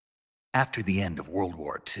After the end of World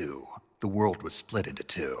War II, the world was split into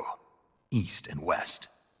two, East and West.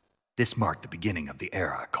 This marked the beginning of the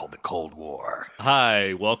era called the Cold War.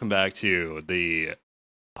 Hi, welcome back to the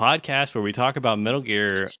podcast where we talk about Metal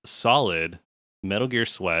Gear Solid, Metal Gear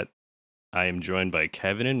SWET. I am joined by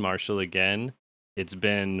Kevin and Marshall again. It's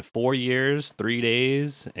been 4 years, 3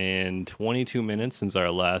 days, and 22 minutes since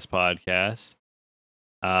our last podcast.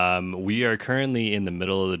 We are currently in the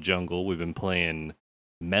middle of the jungle. We've been playing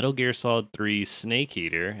Metal Gear Solid 3 Snake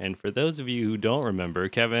Eater, and for those of you who don't remember,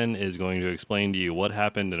 Kevin is going to explain to you what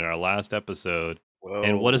happened in our last episode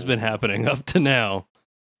and what has been happening up to now.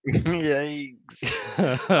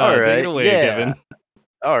 Yikes. All right, take it away, Kevin.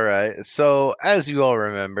 All right. So, as you all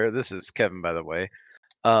remember, this is Kevin, by the way.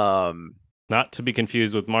 Not to be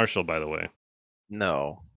confused with Marshall, by the way.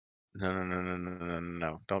 No.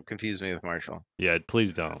 Don't confuse me with Marshall. Yeah,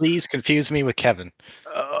 please don't. Please confuse me with Kevin.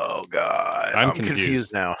 Oh, God. I'm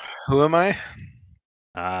confused now. Who am I?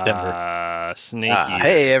 Snake Eater.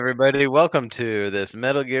 Hey, everybody. Welcome to this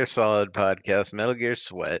Metal Gear Solid podcast, Metal Gear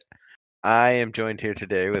SWET. I am joined here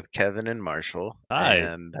today with Kevin and Marshall. Hi.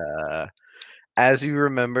 And as you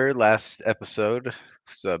remember, last episode,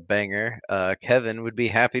 it's a banger. Kevin would be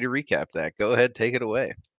happy to recap that. Go ahead, take it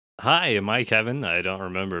away. Hi, am I Kevin? I don't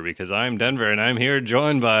remember because I'm Denver and I'm here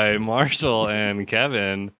joined by Marshall and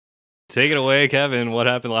Kevin. Take it away, Kevin. What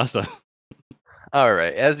happened last time? All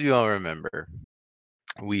right, as you all remember,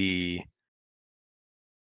 I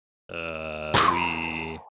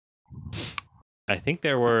think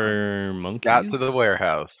there were monkeys. Got to the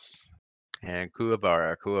warehouse. And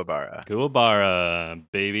Kuwabara,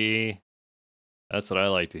 baby. That's what I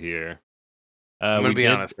like to hear. I'm going to be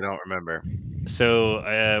honest, I don't remember.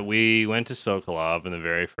 So we went to Sokolov in the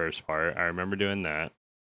very first part. I remember doing that.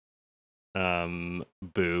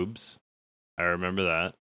 Boobs. I remember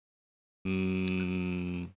that.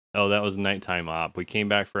 Oh, that was nighttime op. We came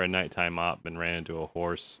back for a nighttime op and ran into a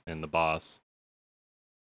horse and the boss.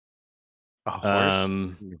 A horse and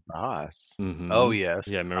the boss? Mm-hmm. Oh, yes.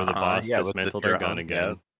 Yeah, remember the boss dismantled our gun again.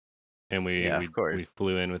 Yep. And we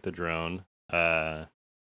flew in with the drone.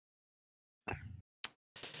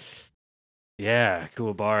 Yeah,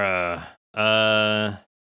 Kuwabara.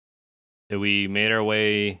 We made our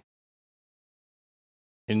way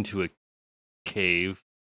into a cave.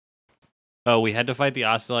 Oh, we had to fight the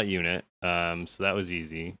Ocelot unit. So that was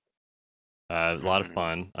easy. A lot of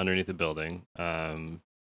fun underneath the building.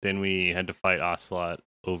 Then we had to fight Ocelot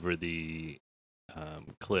over the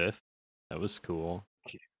cliff. That was cool.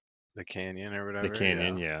 The canyon or whatever. The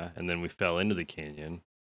canyon, yeah. And then we fell into the canyon.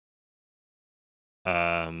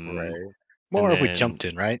 Right. More we jumped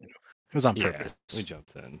in, right? It was on purpose. Yeah, we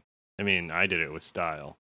jumped in. I mean, I did it with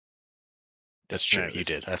style. That's true. You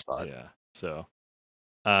did. I saw it. Yeah. So,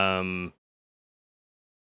 and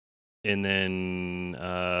then,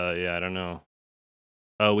 I don't know.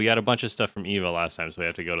 Oh, we got a bunch of stuff from Eva last time, so we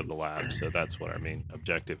have to go to the lab. So that's what our main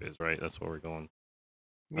objective is, right? That's where we're going.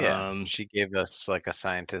 Yeah. She gave us like a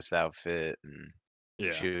scientist outfit, and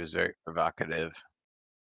she was very provocative.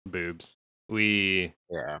 Boobs.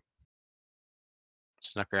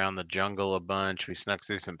 Snuck around the jungle a bunch. We snuck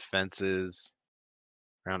through some fences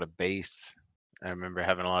around a base. I remember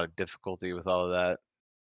having a lot of difficulty with all of that.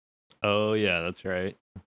 Oh yeah, that's right.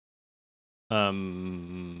 I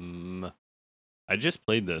just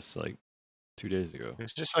played this like 2 days ago.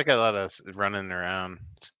 It's just like a lot of running around,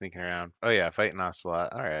 sneaking around. Oh yeah, fighting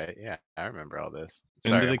Ocelot. All right, yeah, I remember all this.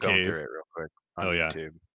 Sorry, I'm going through it real quick on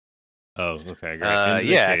YouTube. Oh, okay, great. Into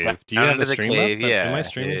the cave. Do you have the stream up? Yeah. Am I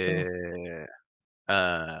streaming still?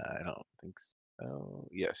 I don't think so.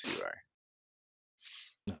 Yes, you are.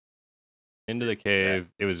 Into the cave.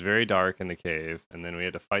 Yeah. It was very dark in the cave, and then we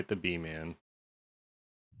had to fight the B-Man.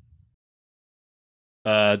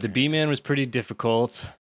 The B-Man was pretty difficult.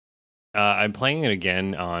 I'm playing it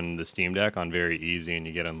again on the Steam Deck on very easy, and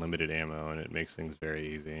you get unlimited ammo, and it makes things very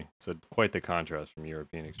easy. So quite the contrast from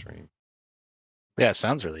European Extreme. Yeah, it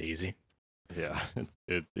sounds really easy. Yeah,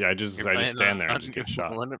 I just stand there and just get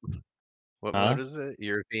shot. What is it?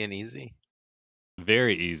 European easy?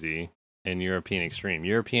 Very easy, and European Extreme.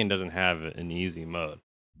 European doesn't have an easy mode.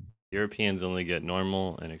 Europeans only get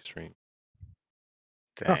normal and extreme.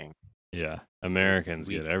 Dang. Yeah, Americans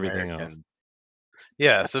get everything else.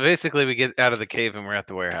 Yeah, so basically we get out of the cave and we're at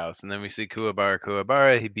the warehouse, and then we see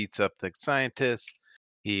Kuwabara. He beats up the scientist.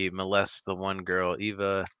 He molests the one girl,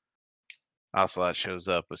 Eva. Ocelot shows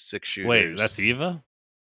up with 6 shooters. Wait, that's Eva?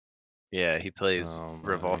 Yeah, he plays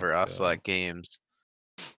Revolver Ocelot games.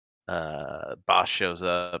 Boss shows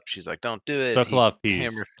up. She's like, "Don't do it." Sokolov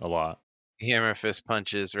pees a lot. Hammer fist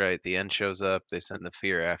punches. Right, the end shows up. They send the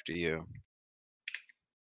fear after you.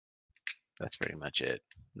 That's pretty much it.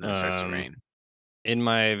 And then it starts to rain. In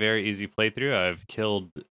my very easy playthrough, I've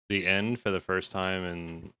killed the end for the first time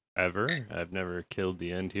in ever. I've never killed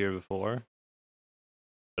the end here before.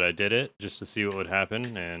 But I did it just to see what would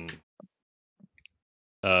happen, and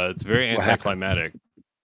it's very What happened? anticlimactic.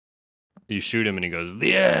 You shoot him and he goes,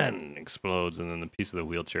 "The end!" Explodes, and then the piece of the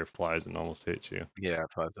wheelchair flies and almost hits you. Yeah,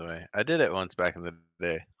 it flies away. I did it once back in the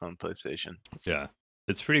day on PlayStation. Yeah.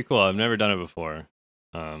 It's pretty cool. I've never done it before.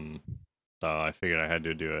 So I figured I had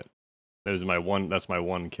to do it. That's my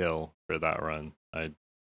one kill for that run. I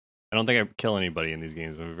don't think I kill anybody in these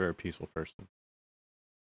games. I'm a very peaceful person.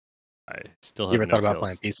 I still have You ever no thought about kills.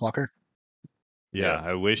 playing Peace Walker? Yeah,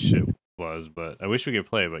 I wish it was, but I wish we could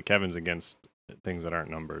play, but Kevin's against things that aren't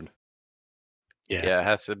numbered. Yeah, it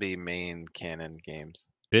has to be main canon games.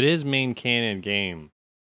 It is main canon game.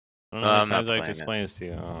 I don't know how I'm many not times I have to playing it. explain this to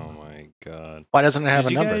you. Oh my god. Why doesn't it have Did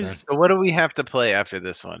a you number guys- then? So what do we have to play after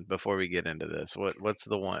this one before we get into this? What's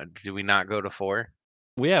the one? Do we not go to 4?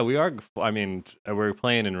 Well, yeah, we are. I mean, we're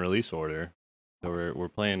playing in release order, so we're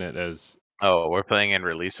playing it as. Oh, we're playing in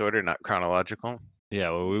release order, not chronological. Yeah,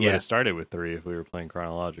 well, we would Yeah. have started with 3 if we were playing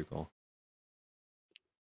chronological.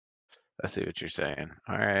 I see what you're saying.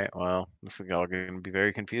 All right, well, this is all going to be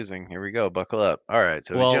very confusing. Here we go. Buckle up. All right,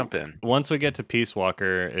 so we jump in. Once we get to Peace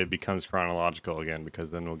Walker, it becomes chronological again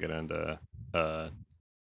because then we'll get into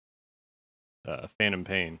Phantom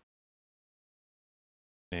Pain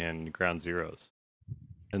and Ground Zeroes,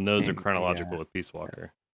 and those are chronological with Peace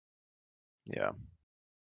Walker. Yeah,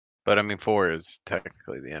 but I mean, 4 is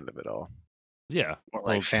technically the end of it all. Yeah, More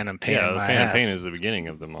like Phantom Pain. yeah, in my Phantom ass. Pain is the beginning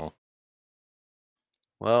of them all.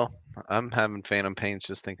 Well, I'm having phantom pains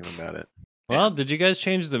just thinking about it. Well, did you guys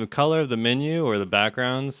change the color of the menu or the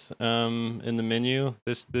backgrounds in the menu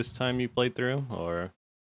this time you played through, or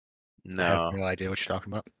I have No. no idea what you're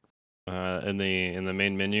talking about. in the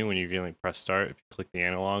main menu when you can like press start, if you click the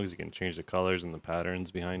analogs, you can change the colors and the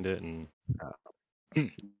patterns behind it, and No,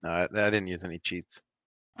 I didn't use any cheats.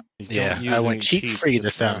 you Yeah, don't use I any went cheat cheats, free it's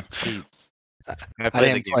this not time. cheats. I played the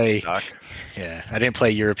didn't game play- stock. Yeah, I didn't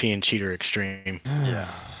play European Cheater Extreme. Yeah.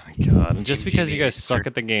 My God. And just because you guys GBA. suck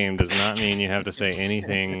at the game does not mean you have to say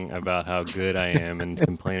anything about how good I am and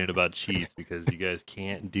complain about cheats because you guys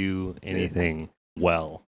can't do anything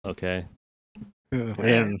well. Okay?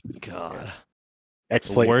 And God. The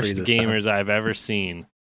exploit worst free this time. gamers I've ever seen.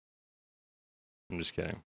 I'm just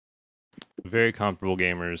kidding. Very comfortable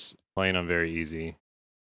gamers playing on very easy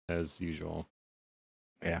as usual.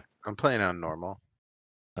 I'm playing on normal.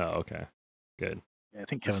 Oh, okay. Good. Yeah, I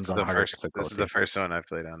think This Kevin's is on the harder first. This is the first one I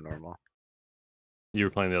played on normal. You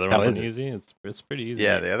were playing the other How ones on is it? easy? It's pretty easy.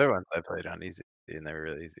 Yeah, the other ones I played on easy, and they were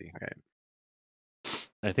really easy. Right.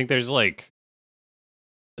 I think there's like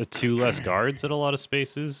 2 less guards at a lot of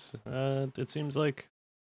spaces. It seems like,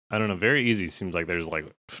 I don't know. Very easy seems like there's like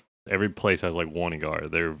every place has like 1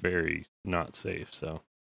 guard. They're very not safe. So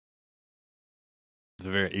it's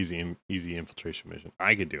a very easy infiltration mission.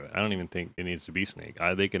 I could do it. I don't even think it needs to be Snake.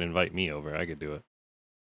 They can invite me over. I could do it.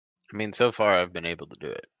 I mean, so far I've been able to do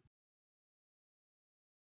it.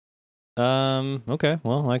 Okay.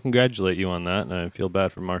 Well, I congratulate you on that, and I feel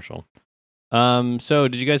bad for Marshall. So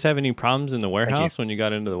did you guys have any problems in the warehouse when you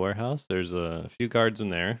got into the warehouse? There's a few guards in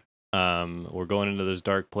there. We're going into this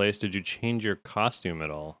dark place. Did you change your costume at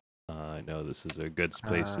all? I know this is a good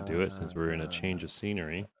place to do it since we're in a change of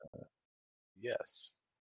scenery. Yes.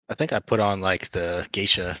 I think I put on like the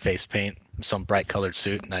geisha face paint, some bright colored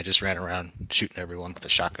suit, and I just ran around shooting everyone with a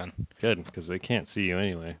shotgun. Good, because they can't see you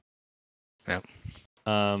anyway. Yep.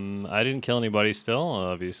 I didn't kill anybody still,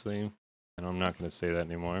 obviously, and I'm not going to say that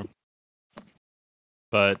anymore.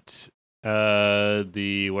 But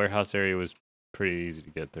the warehouse area was pretty easy to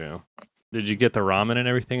get through. Did you get the ramen and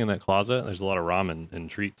everything in that closet? There's a lot of ramen and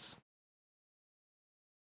treats.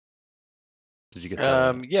 Did you get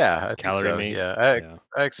the Yeah, I think calorie so. meat? Yeah,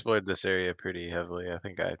 I explored this area pretty heavily. I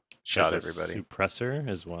think I shot There's everybody. a suppressor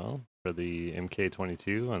as well for the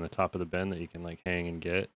MK22 on the top of the bin that you can like hang and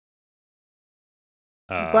get.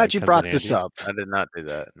 I'm glad you comes in brought this handy. up. I did not do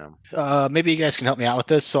that. No. Maybe you guys can help me out with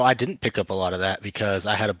this. So I didn't pick up a lot of that because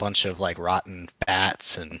I had a bunch of like rotten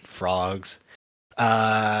bats and frogs,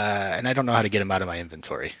 and I don't know how to get them out of my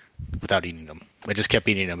inventory without eating them. I just kept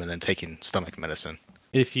eating them and then taking stomach medicine.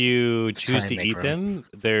 If you try choose and to make eat room. them,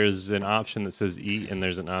 there's an option that says eat, and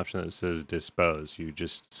there's an option that says dispose. You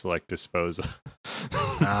just select dispose.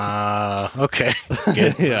 Okay.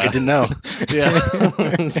 Good. Yeah. Good to know.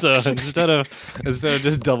 Yeah. So instead of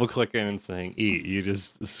just double clicking and saying eat, you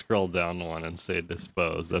just scroll down one and say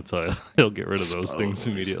dispose. That's how he'll get rid of those things Dispose.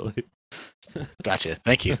 immediately. Gotcha.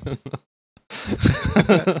 Thank you.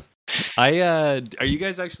 Are you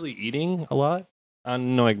guys actually eating a lot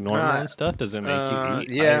on like normal and stuff? Does it make you eat?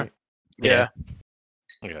 Yeah. Yeah.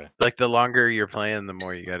 Okay. Like the longer you're playing, the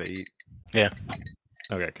more you gotta eat. Yeah.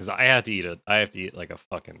 Okay, because I have to eat I have to eat like a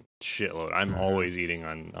fucking shitload. I'm Mhm. always eating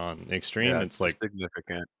on extreme. Yeah, it's like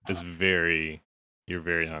significant. it's you're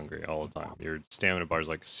very hungry all the time. Your stamina bar is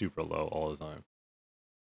like super low all the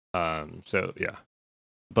time. So yeah,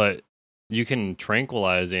 but you can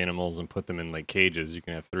tranquilize animals and put them in like cages. You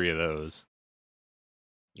can have 3 of those.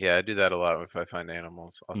 Yeah, I do that a lot if I find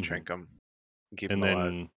animals. I'll Mhm. trank them and keep And them alive.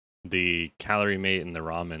 then the calorie mate and the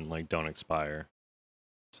ramen like don't expire,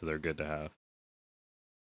 so they're good to have.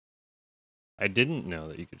 I didn't know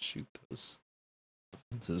that you could shoot those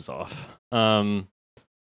defenses off.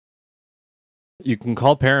 You can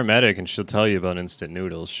call paramedic and she'll tell you about instant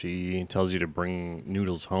noodles. She tells you to bring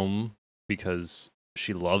noodles home because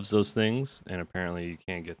she loves those things, and apparently you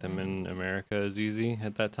can't get them in America as easy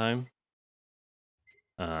at that time.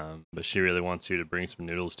 But she really wants you to bring some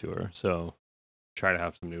noodles to her, so try to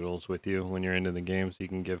have some noodles with you when you're into the game so you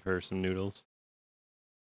can give her some noodles.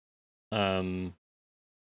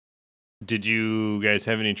 Did you guys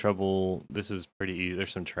have any trouble? This is pretty easy.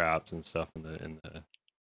 There's some traps and stuff in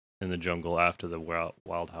the jungle after the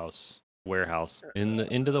warehouse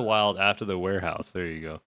into the wild after the warehouse. There you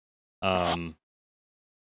go.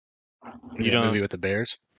 You don't movie with the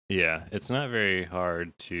bears. Yeah, it's not very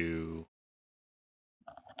hard to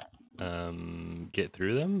get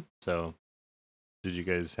through them. So, did you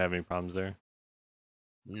guys have any problems there?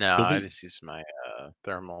 No, You'll I be just use my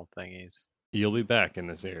thermal thingies. you'll be back in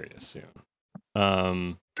this area soon.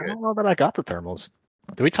 I don't know that I got the thermals.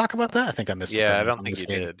 Did we talk about that? I think I missed. Yeah, the I thermals don't in think this you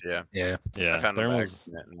game. did. Yeah, Yeah. Yeah, I found them by thermals.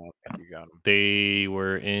 accident, and I don't think you got them. They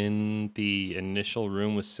were in the initial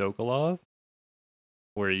room with Sokolov,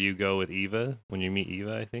 where you go with Eva when you meet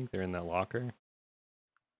Eva. I think they're in that locker.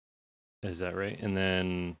 Is that right? And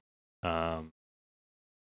then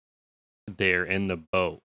they're in the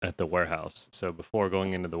boat at the warehouse. So before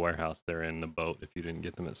going into the warehouse, they're in the boat. If you didn't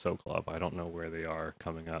get them at SOKOLOV, I don't know where they are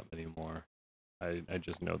coming up anymore. I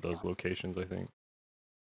just know those locations, I think.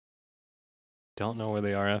 Don't know where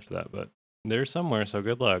they are after that, but they're somewhere, so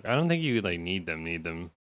good luck. I don't think you like need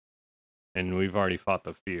them. And we've already fought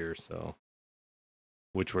the fear, so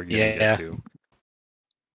which we're gonna get to.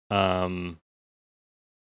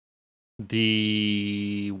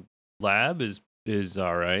 The lab is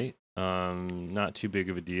all right. Not too big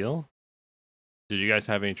of a deal. Did you guys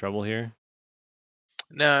have any trouble here?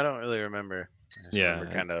 No, I don't really remember. I just Yeah,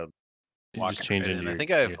 remember kind of you walking just change right into in. I your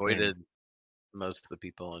think I your thing. avoided most of the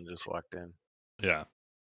people and just walked in. Yeah,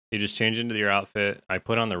 you just change into your outfit. I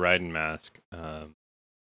put on the riding mask,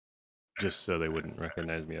 just so they wouldn't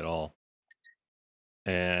recognize me at all.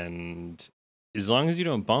 And as long as you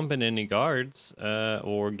don't bump into any guards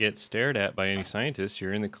or get stared at by any scientists,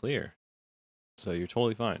 you're in the clear. So you're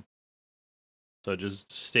totally fine. So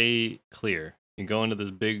just stay clear. You go into this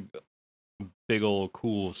big old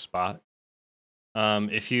cool spot.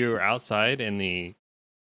 If you're outside in the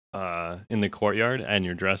courtyard and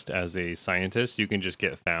you're dressed as a scientist, you can just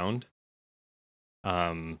get found.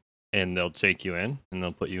 And they'll take you in and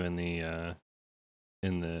they'll put you in the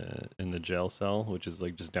jail cell, which is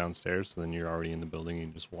like just downstairs. So then you're already in the building and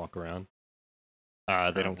you just walk around.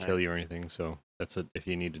 They don't kill Nice. you or anything, so that's it. If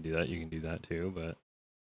you need to do that, you can do that too. But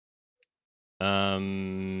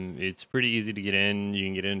it's pretty easy to get in. You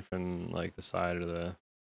can get in from like the side or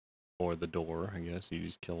the door. I guess you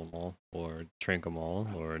just kill them all, or trank them all,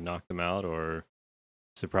 or knock them out, or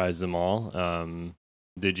surprise them all.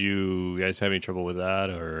 Did you guys have any trouble with that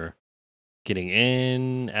or getting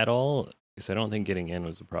in at all? Because I don't think getting in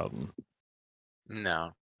was a problem.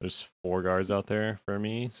 No. There's 4 guards out there for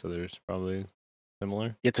me, so there's probably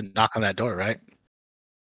similar. You have to knock on that door, right?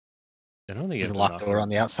 I don't think you There's have a to locked knock door on on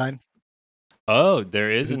the outside. Oh, there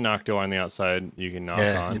is a Isn't- knock door on the outside you can knock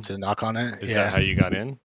Yeah, on. it's a knock on it. Is Yeah. that how you got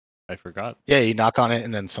in? I forgot. Yeah, you knock on it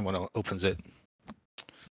and then someone opens it.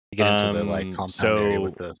 You get into the like compound area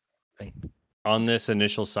with the thing. On this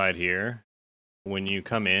initial side here, when you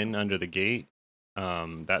come in under the gate,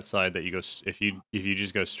 that side that you go, if you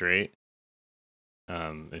just go straight,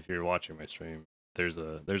 if you're watching my stream, there's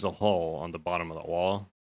a hole on the bottom of the wall,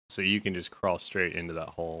 so you can just crawl straight into that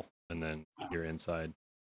hole and then you're inside.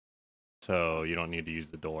 So you don't need to use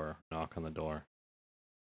the door, knock on the door.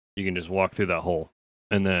 You can just walk through that hole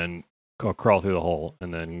and then crawl through the hole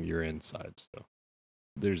and then you're inside. So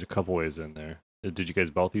there's a couple ways in there. Did you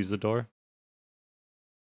guys both use the door?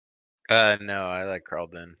 No, I like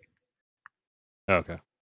crawled in. Okay.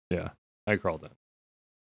 Yeah, I crawled in.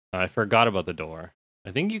 I forgot about the door.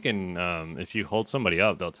 I think you can, if you hold somebody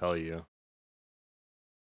up, they'll tell you.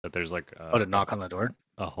 that there's like To knock on the door.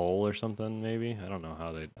 a hole or something. Maybe I don't know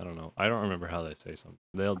how they. I don't know. I don't remember how they say something.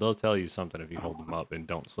 They'll tell you something if you hold them up and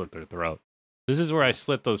don't slit their throat. This is where I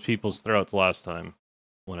slit those people's throats last time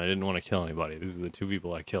when I didn't want to kill anybody. These are the 2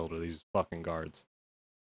 people I killed, were these fucking guards.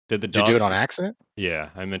 Did the Did dogs you do it on accident? Yeah,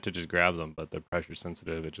 I meant to just grab them, but they're pressure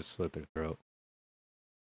sensitive. It just slit their throat.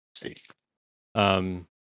 See.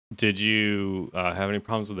 Did you have any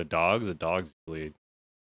problems with the dogs? The dogs bleed.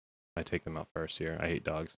 I take them out first here. I hate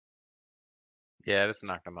dogs. Yeah, just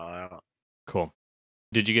knocked them all out. Cool.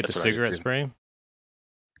 Did you get That's the what I did cigarette too. spray?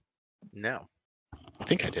 No. I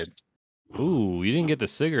think I did. Ooh, you didn't get the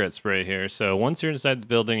cigarette spray here. So once you're inside the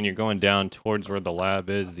building and you're going down towards where the lab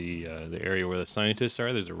is, the area where the scientists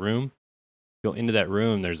are, there's a room. Go into that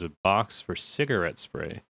room. There's a box for cigarette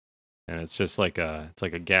spray, and it's just like a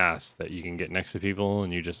gas that you can get next to people,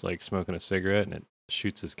 and you just like smoking a cigarette, and it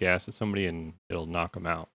shoots this gas at somebody, and it'll knock them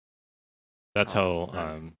out. That's Oh, how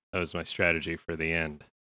nice. that was my strategy for the end.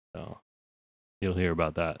 So you'll hear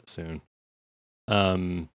about that soon.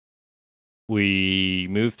 We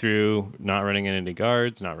move through, not running into any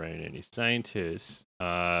guards, not running into any scientists.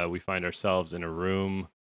 We find ourselves in a room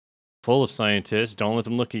full of scientists. Don't let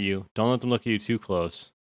them look at you. Don't let them look at you too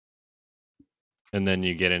close. And then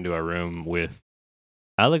you get into a room with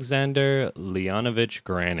Alexander Leonovich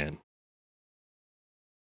Granin.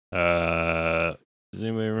 Does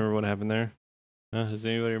anybody remember what happened there? Does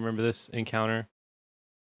anybody remember this encounter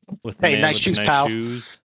with the Hey, man nice with shoes, the nice pal.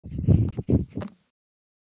 shoes?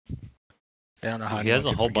 I don't know how He has a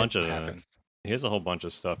anyone could whole forget bunch what of happened. he has a whole bunch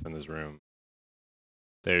of stuff in this room.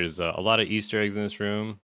 There's a lot of Easter eggs in this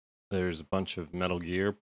room. There's a bunch of Metal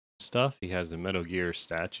Gear stuff. He has a Metal Gear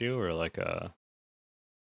statue, or like a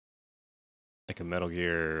Metal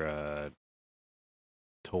Gear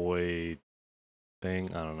toy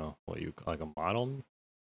thing. I don't know what you like, a model,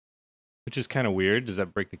 which is kind of weird. Does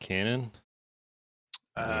that break the canon?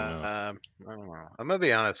 I don't know. I don't know. I'm gonna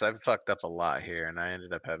be honest. I've fucked up a lot here, and I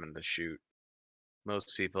ended up having to shoot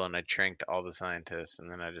most people, and I tranked all the scientists, and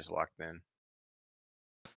then I just walked in.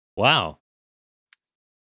 Wow.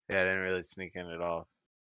 Yeah, I didn't really sneak in at all.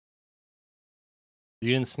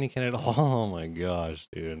 You didn't sneak in at all? Oh my gosh,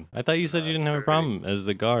 dude. I thought you said No, you that's didn't have a pretty- problem as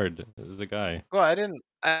the guard, as the guy. Well, I didn't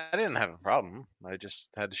have a problem. I just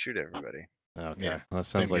had to shoot everybody. Okay. Yeah, Well, that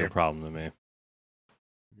sounds same like here. a problem to me.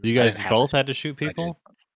 You I guys didn't have both to. had to shoot I did. people?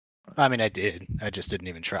 I mean, I did. I just didn't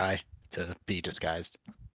even try to be disguised.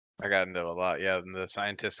 I got into a lot. Yeah, and the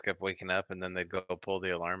scientists kept waking up, and then they'd go pull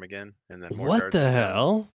the alarm again, and then more What guards the would come.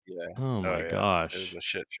 hell? Yeah. Oh my yeah. It gosh. was a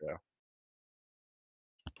shit show.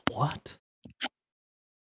 What?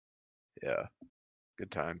 Yeah.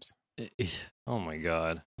 Good times. Oh my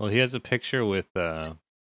god. Well, he has a picture with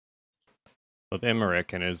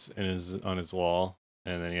Emmerich in his on his wall,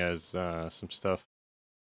 and then he has some stuff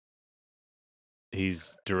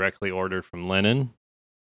he's directly ordered from Lenin.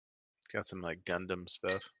 Got some like Gundam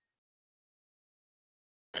stuff.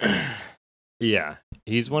 Yeah,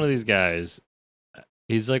 he's one of these guys.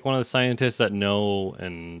 He's like one of the scientists that know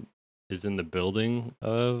and is in the building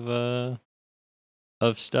of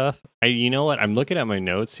stuff. You know what? I'm looking at my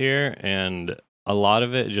notes here, and a lot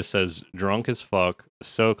of it just says drunk as fuck,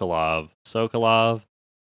 Sokolov,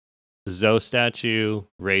 Zoe statue,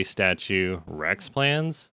 Ray statue, Rex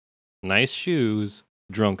plans, nice shoes,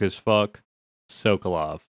 drunk as fuck,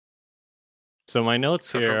 Sokolov. So my notes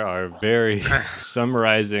So here are very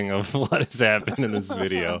summarizing of what has happened in this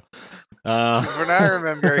video. So from what I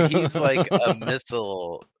remember, he's like a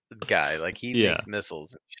missile guy. Like he Yeah. makes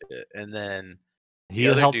missiles and shit. And then He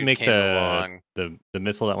other helped dude make came along. the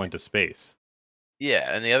missile that went to space.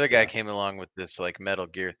 Yeah, and the other guy Yeah. came along with this like Metal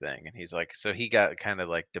Gear thing, and he's like, so he got kind of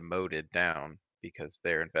like demoted down because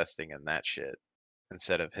they're investing in that shit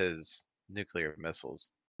instead of his nuclear missiles.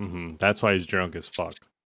 That's why he's drunk as fuck.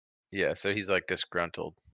 Yeah, so he's like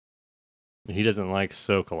disgruntled. He doesn't like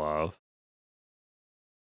Sokolov,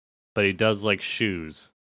 but he does like shoes.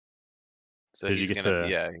 So Did you he's get gonna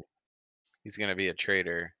to- he's gonna be a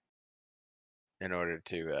traitor in order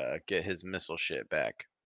to get his missile shit back.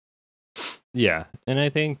 Yeah, and I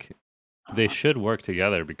think they should work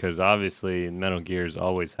together because obviously Metal Gears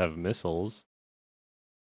always have missiles,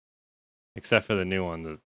 except for the new one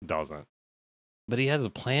that doesn't. But he has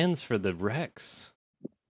plans for the Rex.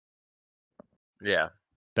 Yeah,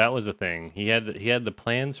 That was a thing. He had the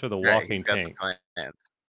plans for the right. walking He's got tank. the plans.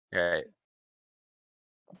 Right.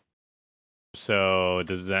 So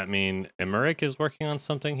does that mean Emmerich is working on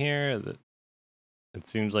something here? It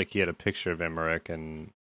seems like he had a picture of Emmerich,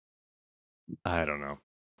 and I don't know.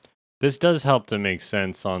 This does help to make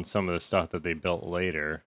sense on some of the stuff that they built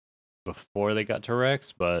later, before they got to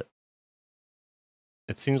Rex, but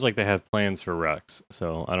It seems like they have plans for Rex,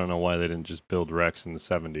 so I don't know why they didn't just build Rex in the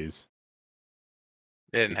 70s.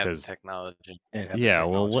 They didn't have the Because- technology. Yeah,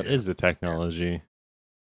 well, what is the technology?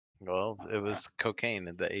 Well, it was cocaine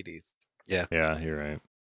in the 80s. Yeah, you're right.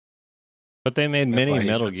 But they made That's many why he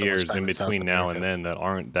Metal spent so much Gears time in in South between now and America. then that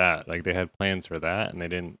aren't that. Like, they had plans for that, and they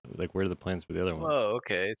didn't. Like, where are the plans for the other one? Whoa,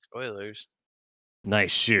 okay, spoilers.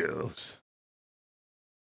 Nice shoes.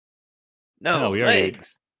 No, we already-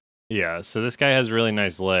 legs. Yeah, so this guy has really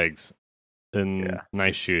nice legs and Yeah.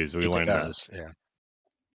 nice shoes. We He learned that. does, yeah.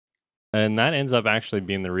 And that ends up actually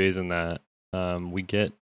being the reason that we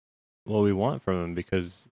get what we want from him,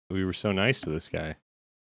 because we were so nice to this guy.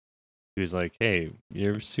 He was like, "Hey,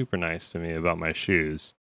 you're super nice to me about my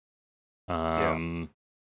shoes." I'm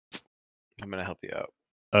gonna help you out.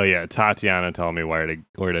 Oh yeah, Tatiana told me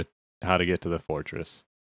how to get to the fortress.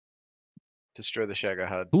 Destroy the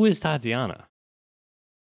Shagahad. Who is Tatiana?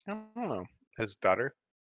 I don't know. His daughter.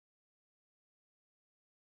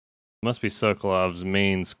 Must be Sokolov's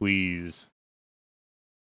main squeeze.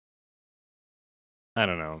 I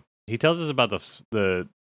don't know. He tells us about the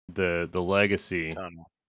legacy. Tunnel.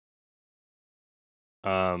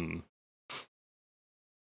 And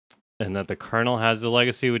that the Colonel has the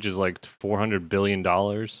legacy, which is like $400 billion.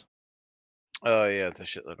 Oh yeah, it's a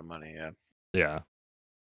shitload of money. Yeah. Yeah.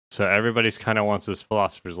 So everybody's kind of wants this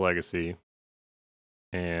philosopher's legacy,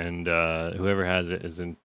 and whoever has it is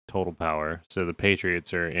in total power. So the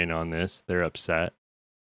Patriots are in on this. They're upset.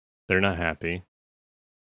 They're not happy.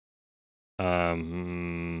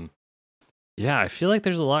 Yeah, I feel like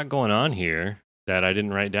there's a lot going on here that I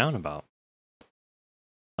didn't write down about.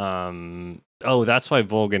 Oh, that's why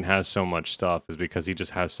Volgan has so much stuff, is because he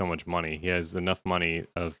just has so much money. He has enough money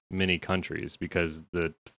of many countries because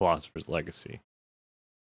the philosopher's legacy.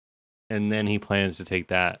 And then he plans to take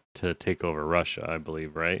that to take over Russia, I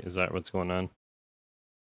believe, right? Is that what's going on?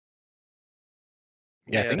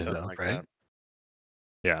 Yeah, I think something so, like right? that.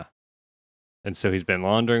 Yeah. And so he's been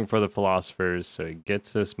laundering for the philosophers, so he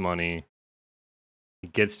gets this money. He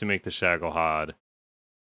gets to make the Shagohod.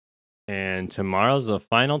 And tomorrow's the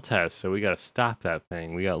final test, so we got to stop that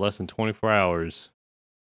thing. We got less than 24 hours.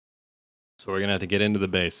 So we're going to have to get into the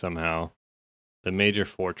base somehow. The major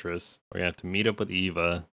fortress. We're going to have to meet up with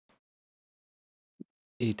Eva.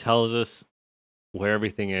 He tells us where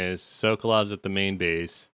everything is. Sokolov's at the main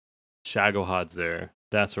base. Shagohod's there.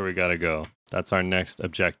 That's where we got to go. That's our next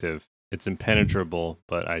objective. It's impenetrable,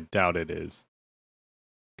 but I doubt it is.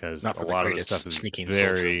 Because Not a for the lot of the greatest stuff is sneaking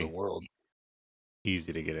soldier of the very world.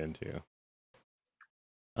 easy to get into.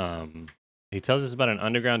 He tells us about an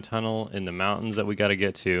underground tunnel in the mountains that we got to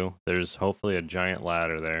get to. There's hopefully a giant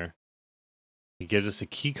ladder there. He gives us a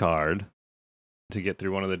key card to get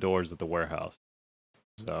through one of the doors at the warehouse.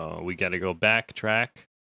 So we got to go backtrack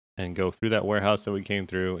and go through that warehouse that we came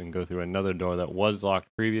through and go through another door that was locked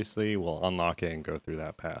previously. We'll unlock it and go through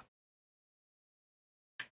that path.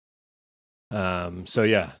 So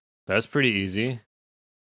yeah, that's pretty easy.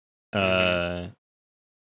 Sounds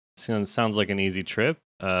like an easy trip.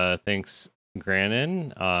 Thanks,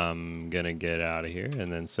 Granin. I'm gonna get out of here,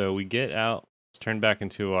 and then so we get out, turn back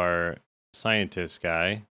into our scientist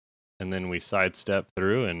guy, and then we sidestep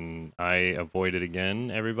through, and I avoided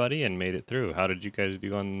again everybody and made it through. How did you guys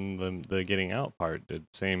do on the getting out part? Did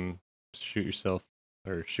same shoot yourself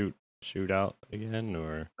or shoot out again,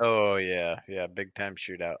 or? Oh yeah, big time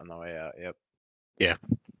shootout on the way out. Yep.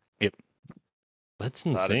 That's A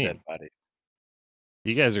lot of dead insane. bodies.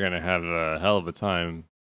 You guys are gonna have a hell of a time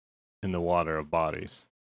in the water of bodies.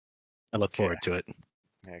 I look forward to it.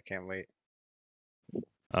 Yeah, I can't wait.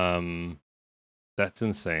 That's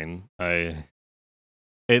insane.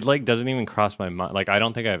 It like doesn't even cross my mind. Like I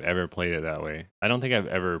don't think I've ever played it that way. I don't think I've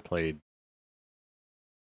ever played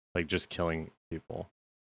like just killing people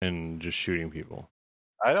and just shooting people.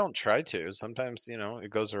 I don't try to. Sometimes,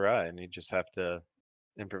 it goes awry and you just have to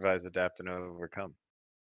improvise, adapt, and overcome.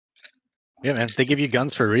 Yeah, man. They give you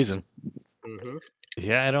guns for a reason. Mm-hmm.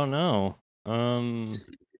 Yeah, I don't know.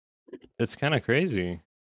 It's kind of crazy.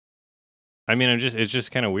 I mean, it's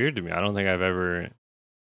just kind of weird to me. I don't think I've ever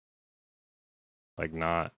like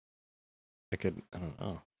not. I don't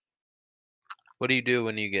know. What do you do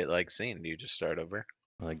when you get seen? Do you just start over?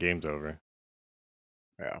 Well, the game's over.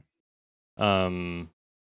 Yeah.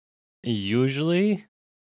 Usually,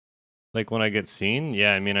 like when I get seen,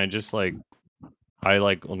 yeah. I mean, I just will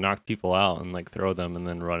knock people out and throw them and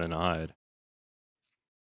then run and hide.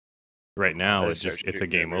 Right now, they it's start a shooting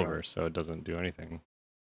game everyone. over, so it doesn't do anything.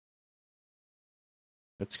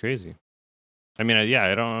 That's crazy. I mean,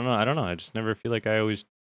 I don't know. I don't know. I just never feel like I always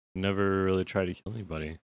never really try to kill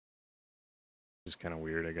anybody. Just kind of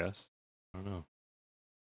weird, I guess. I don't know.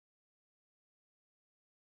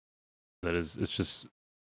 That is, it's just,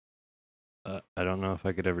 I don't know if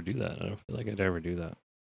I could ever do that. I don't feel like I'd ever do that.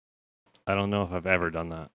 I don't know if I've ever done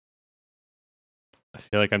that. I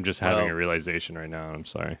feel like I'm just having Well- a realization right now, and I'm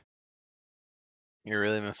sorry. You're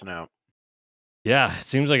really missing out. Yeah, it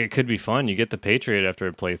seems like it could be fun. You get the Patriot after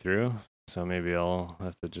a playthrough, so maybe I'll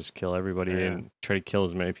have to just kill everybody Yeah. and try to kill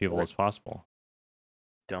as many people Or- as possible.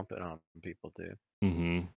 Dump it on people too.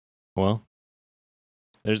 Mm-hmm. Well,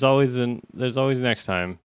 there's always next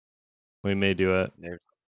time. We may do it.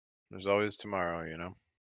 There's always tomorrow, you know.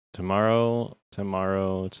 Tomorrow.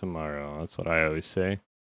 That's what I always say.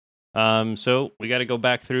 So we got to go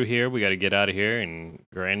back through here. We got to get out of here and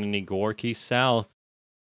Granny Gorky South.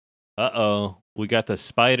 Uh-oh. We got the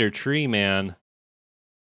spider tree, man.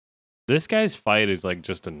 This guy's fight is like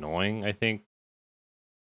just annoying, I think.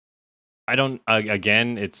 I don't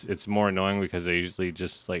again, it's more annoying because they usually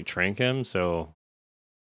just like trank him, so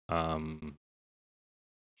I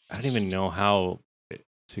don't even know how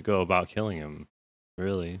to go about killing him,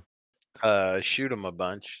 really. Shoot him a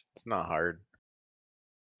bunch. It's not hard.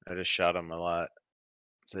 I just shot him a lot.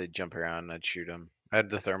 So they'd jump around and I'd shoot him. I had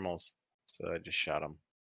the thermals, so I just shot him.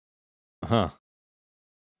 Huh.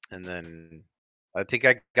 And then I think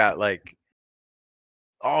I got like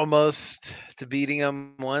almost to beating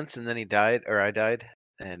him once, and then he died, or I died.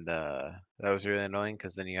 And that was really annoying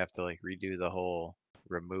because then you have to like redo the whole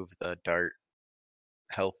remove the dart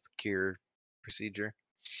health cure procedure.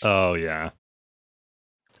 Oh yeah.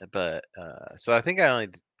 But so I think I only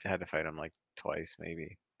had to fight him like twice,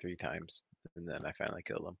 maybe 3 times, and then I finally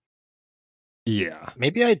killed him. Yeah.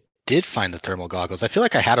 Maybe I did find the thermal goggles. I feel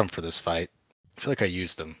like I had them for this fight. I feel like I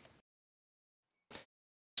used them.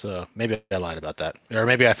 So maybe I lied about that. Or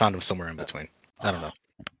maybe I found them somewhere in between. I don't know.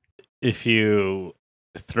 If you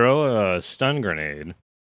throw a stun grenade,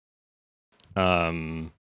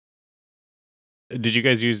 did you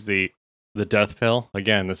guys use the death pill?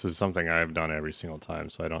 Again, this is something I've done every single time,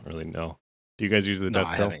 so I don't really know. Do you guys use the No, death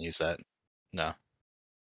I pill? haven't used that. No.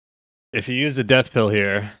 If you use the death pill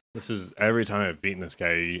here, this is every time I've beaten this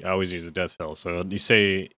guy, I always use the death pill. So you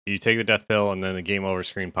say you take the death pill, and then the game over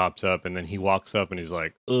screen pops up, and then he walks up and he's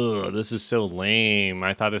like, "Ugh, this is so lame.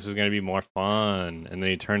 I thought this was gonna be more fun." And then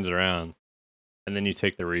he turns around, and then you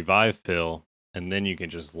take the revive pill, and then you can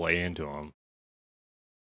just lay into him.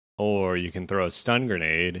 Or you can throw a stun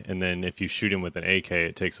grenade, and then if you shoot him with an AK,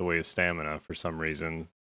 it takes away his stamina for some reason.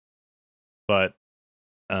 But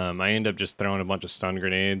I end up just throwing a bunch of stun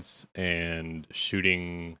grenades and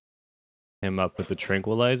shooting him up with the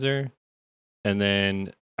tranquilizer. And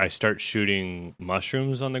then I start shooting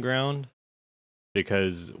mushrooms on the ground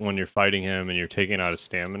because when you're fighting him and you're taking out his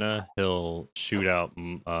stamina, he'll shoot out,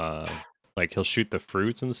 like he'll shoot the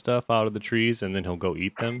fruits and stuff out of the trees, and then he'll go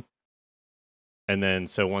eat them. And then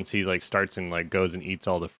so once he like starts and like goes and eats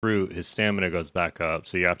all the fruit, his stamina goes back up.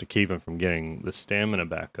 So you have to keep him from getting the stamina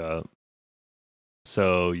back up.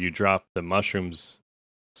 So you drop the mushrooms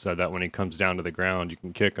so that when he comes down to the ground, you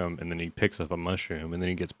can kick him, and then he picks up a mushroom, and then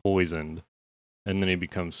he gets poisoned, and then he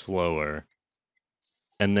becomes slower.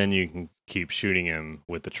 And then you can keep shooting him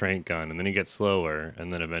with the trank gun, and then he gets slower,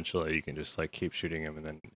 and then eventually you can just like keep shooting him, and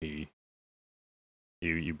then you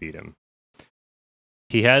beat him.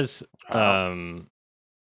 He has the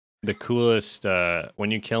coolest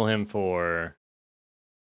when you kill him for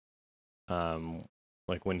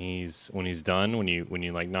like when he's done, when you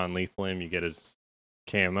like non-lethal him, you get his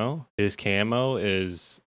camo. His camo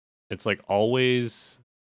is, it's like always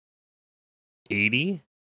 80.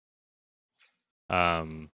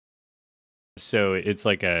 So it's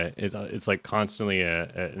like it's like constantly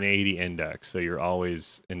an 80 index. So you're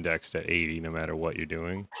always indexed at 80 no matter what you're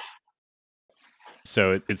doing.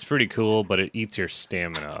 So it's pretty cool, but it eats your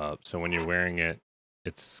stamina up. So when you're wearing it,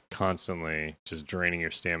 it's constantly just draining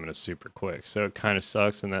your stamina super quick. So it kind of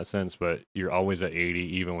sucks in that sense, but you're always at 80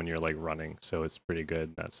 even when you're like running. So it's pretty good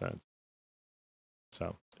in that sense.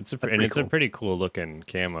 So it's a pretty cool looking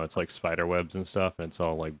camo. It's like spider webs and stuff, and it's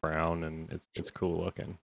all like brown, and it's cool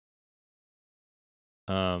looking.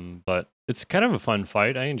 But it's kind of a fun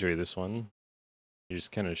fight. I enjoy this one. You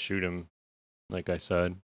just kind of shoot him, like I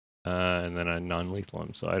said, and then I non-lethal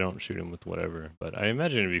him, so I don't shoot him with whatever. But I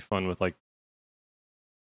imagine it'd be fun with like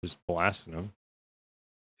just blasting him.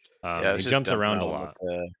 Yeah, he jumps around a lot.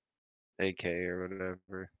 With the AK or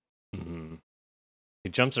whatever. Mm-hmm. He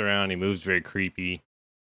jumps around. He moves very creepy.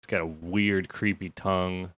 He's got a weird, creepy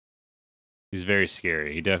tongue. He's very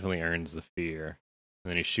scary. He definitely earns the fear. And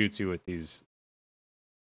then he shoots you with these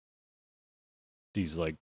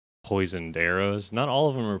like poisoned arrows. Not all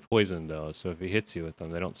of them are poisoned though, so if he hits you with them,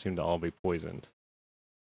 they don't seem to all be poisoned.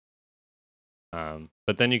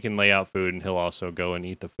 But then you can lay out food, and he'll also go and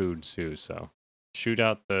eat the food too. So shoot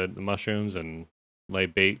out the mushrooms and lay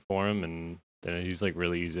bait for him, and then he's like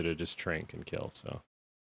really easy to just trank and kill. So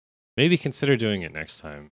maybe consider doing it next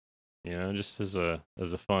time. You know, just as a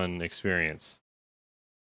fun experience.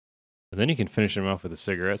 And then you can finish him off with a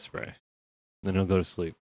cigarette spray. Then he'll go to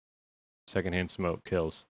sleep. Secondhand smoke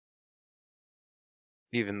kills.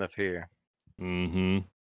 Even the fear. Mm-hmm.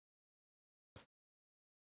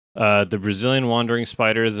 The Brazilian wandering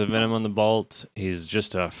spider is a venom on the bolt. He's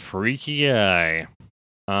just a freaky guy.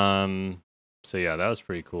 So yeah, that was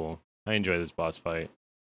pretty cool. I enjoyed this boss fight.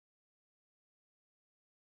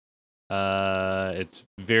 It's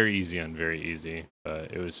very easy on very easy,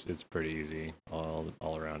 but it's pretty easy all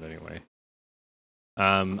around anyway.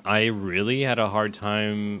 I really had a hard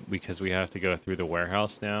time because we have to go through the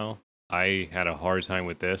warehouse now. I had a hard time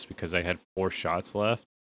with this because I had 4 shots left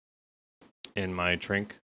in my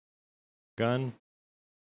Trink gun.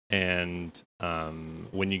 And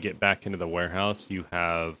when you get back into the warehouse, you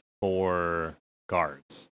have 4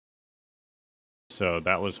 guards. So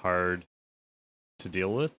that was hard to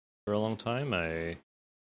deal with for a long time. I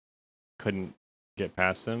couldn't get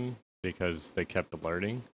past them because they kept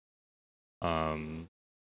alerting.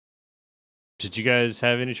 Did you guys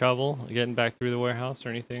have any trouble getting back through the warehouse or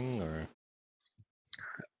anything, or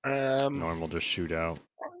normal just shoot out?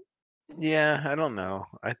 Yeah, I don't know.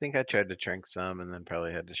 I think I tried to drink some and then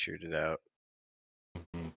probably had to shoot it out.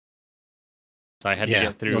 Mm-hmm. So I had to Yeah,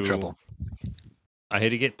 get through. no trouble. I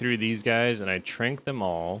had to get through these guys, and I tranked them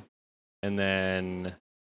all, and then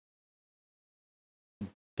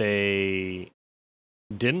they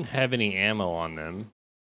didn't have any ammo on them.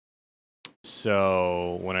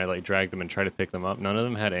 So when I like dragged them and tried to pick them up, none of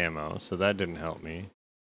them had ammo, so that didn't help me.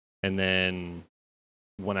 And then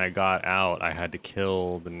when I got out, I had to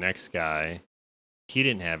kill the next guy. He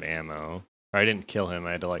didn't have ammo. Or I didn't kill him.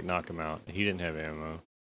 I had to like knock him out. He didn't have ammo.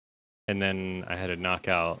 And then I had to knock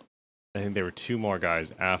out, I think there were 2 more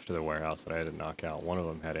guys after the warehouse that I had to knock out. One of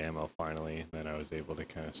them had ammo finally, and then I was able to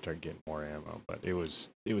kind of start getting more ammo. But it was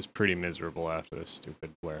pretty miserable after this stupid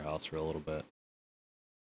warehouse for a little bit.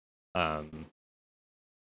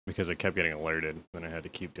 Because I kept getting alerted, then I had to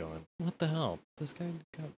keep doing, what the hell? This guy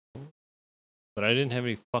got bullets? But I didn't have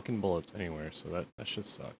any fucking bullets anywhere, so that should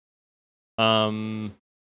suck. Yeah,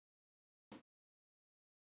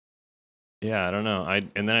 I don't know.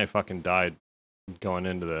 And then I fucking died going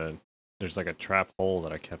into there's like a trap hole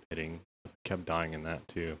that I kept hitting. I kept dying in that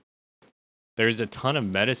too. There's a ton of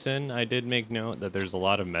medicine. I did make note that there's a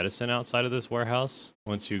lot of medicine outside of this warehouse.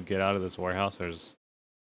 Once you get out of this warehouse, there's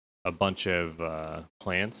a bunch of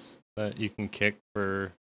plants that you can kick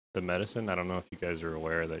for the medicine. I don't know if you guys are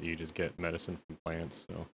aware that you just get medicine from plants.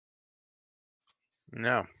 So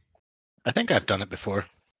No. I think I've done it before.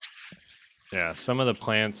 yeah, some of the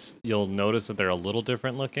plants you'll notice that they're a little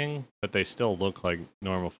different looking, but they still look like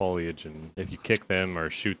normal foliage. And if you kick them or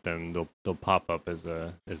shoot them, they'll pop up as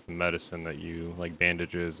the medicine that you like,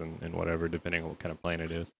 bandages and whatever, depending on what kind of plant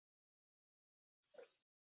it is.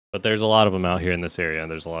 But there's a lot of them out here in this area,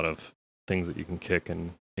 and there's a lot of things that you can kick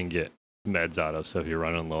and get meds out of. So if you're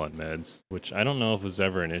running low on meds, which I don't know if was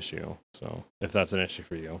ever an issue. So if that's an issue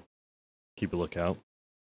for you, keep a lookout.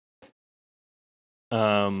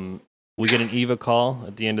 We get an Eva call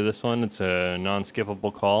at the end of this one. It's a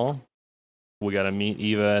non-skippable call. We got to meet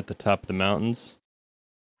Eva at the top of the mountains.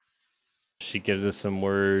 She gives us some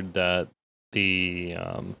word that the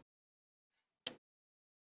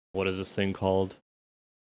what is this thing called?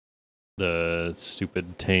 The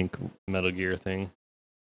stupid tank Metal Gear thing.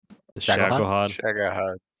 The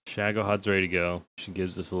Shagohod? Shagohod's ready to go. She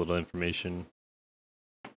gives us a little information.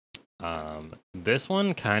 This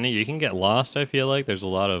one kind of, you can get lost, I feel like. There's a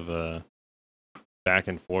lot of back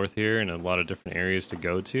and forth here and a lot of different areas to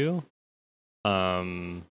go to.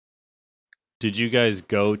 Did you guys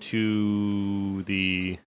go to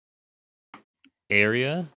the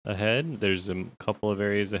area ahead? There's a couple of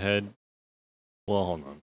areas ahead. Well, hold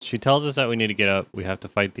on. She tells us that we need to get up. We have to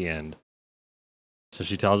fight the end. So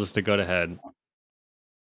she tells us to go ahead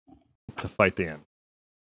to fight the end.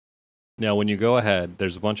 Now, when you go ahead,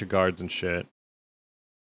 there's a bunch of guards and shit.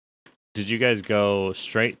 Did you guys go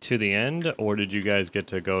straight to the end, or did you guys get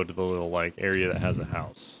to go to the little like area that has a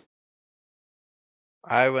house?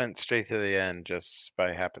 I went straight to the end just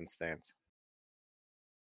by happenstance.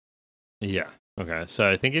 Yeah. Okay. So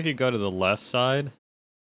I think if you go to the left side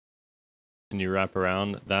and you wrap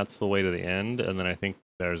around, that's the way to the end. And then I think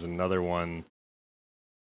there's another one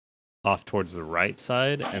off towards the right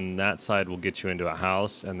side, and that side will get you into a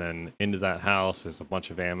house, and then into that house is a bunch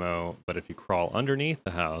of ammo. But if you crawl underneath the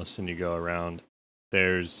house and you go around,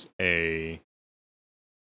 there's a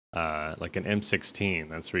like an M16.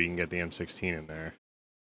 That's where you can get the M16 in there.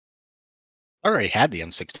 I already had the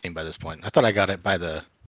M16 by this point. I thought I got it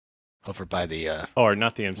over by the Oh, or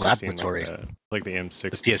not the M16, laboratory. like the The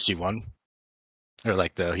M60. PSG-1, or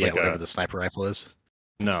like the Like whatever the sniper rifle is.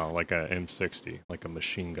 No, like a M60, like a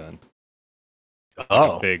machine gun.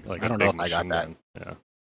 Oh, like I don't a know big if I got machine that. gun. Yeah.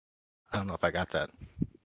 I don't know if I got that.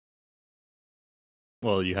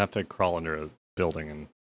 Well, you have to crawl under a building and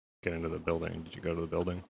get into the building. Did you go to the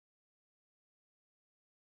building?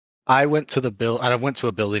 I went to a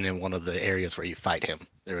building in one of the areas where you fight him.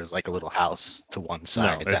 There was like a little house to one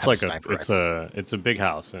side. No, that it's had like sniper rifle. it's a big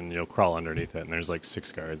house, and you'll crawl underneath it, and there's like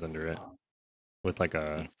 6 guards under it with like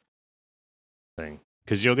a thing.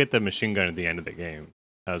 Because you'll get the machine gun at the end of the game,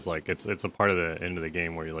 as like it's a part of the end of the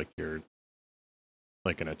game where you're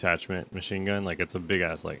like an attachment machine gun. Like it's a big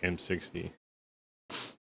ass like M60.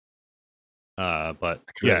 But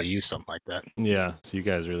I could really use something like that. yeah. So you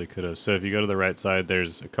guys really could have. So if you go to the right side,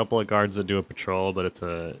 there's a couple of guards that do a patrol, but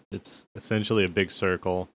it's essentially a big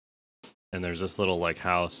circle, and there's this little like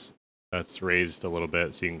house that's raised a little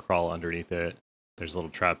bit, so you can crawl underneath it. There's a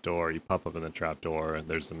little trap door. You pop up in the trap door, and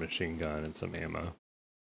there's a machine gun and some ammo,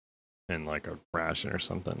 and like a ration or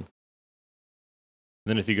something.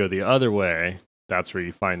 Then if you go the other way, that's where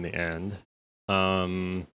you find the end.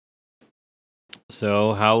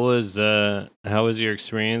 So how was your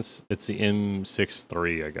experience? It's the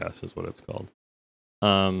M63, I guess, is what it's called.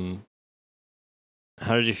 How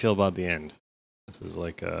did you feel about the end? This is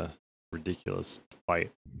like a ridiculous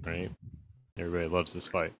fight, right? Everybody loves this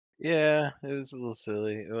fight. Yeah, it was a little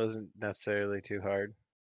silly. It wasn't necessarily too hard.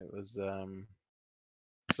 It was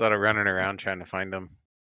just a lot of running around trying to find them.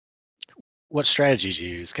 What strategy did you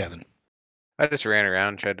use, Kevin? I just ran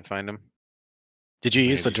around, tried to find them. Did you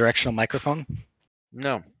use the Maybe. directional microphone?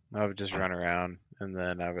 No, I would just run around, and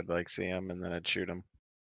then I would like see them, and then I'd shoot them.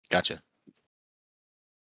 Gotcha.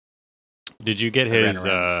 Did you get I ran his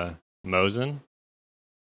around. Mosin?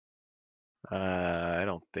 I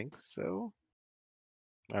don't think so.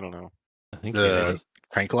 I don't know. I think he The does.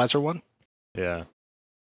 tranquilizer one? Yeah.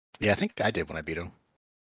 Yeah, I think I did when I beat him.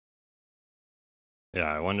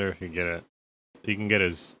 Yeah, I wonder if you get it. You can get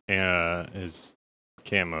his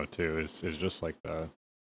camo too. Is just like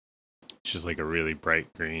it's just like a really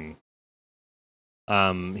bright green.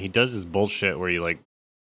 He does this bullshit where you like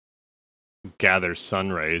gather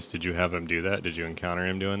sun rays. Did you have him do that? Did you encounter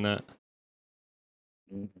him doing that?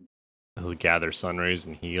 He'll gather sun rays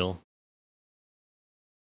and heal.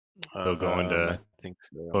 He'll go into I think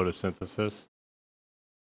so. photosynthesis.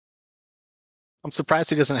 I'm surprised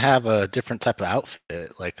he doesn't have a different type of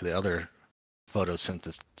outfit like the other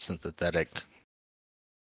photosynthetic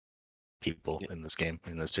people in this game,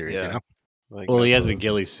 in this series, Yeah. you know? Like Well, no he has a clothes.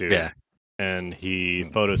 ghillie suit. Yeah. And he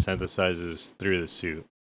photosynthesizes through the suit.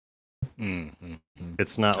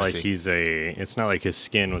 It's not I like see. it's not like his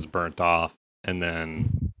skin was burnt off and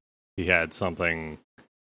then he had something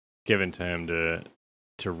given to him to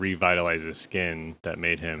revitalize his skin that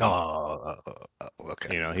made him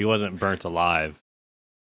Okay. you know, he wasn't burnt alive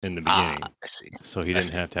in the beginning. I see. So he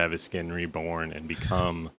didn't have to have his skin reborn and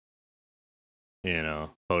become, you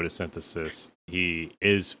know, photosynthesis. He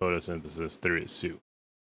is photosynthesis through his suit.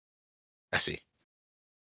 I see.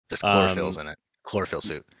 There's chlorophylls in it. Chlorophyll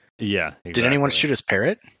suit. Yeah, exactly. Did anyone shoot his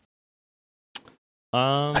parrot?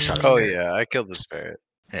 I shot his Oh parrot. yeah, I killed the spirit.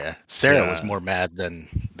 Yeah. Sarah was Yeah. more mad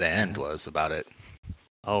than the end was about it.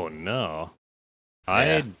 Oh no.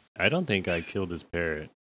 Yeah. I don't think I killed his parrot.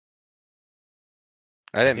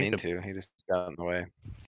 I didn't think mean to. He just got in the way.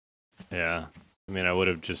 Yeah. I mean, I would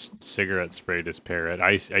have just cigarette sprayed his parrot.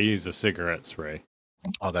 I used a cigarette spray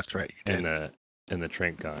Oh, that's right. You did. in the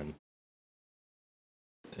trank gun.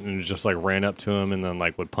 And just like ran up to him and then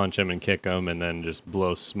like would punch him and kick him and then just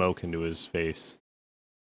blow smoke into his face.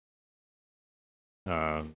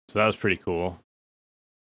 So that was pretty cool.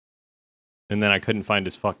 And then I couldn't find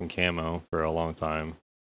his fucking camo for a long time.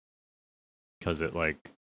 Because it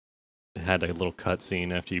had a little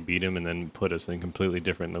cutscene after you beat him and then put us in completely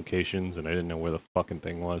different locations and I didn't know where the fucking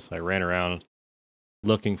thing was. So I ran around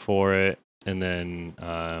looking for it and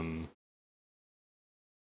then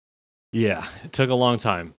yeah, it took a long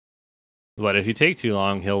time. But if you take too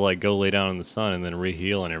long, he'll like go lay down in the sun and then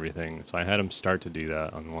re-heal and everything. So I had him start to do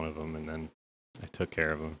that on one of them and then I took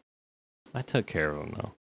care of him.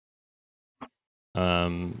 Though.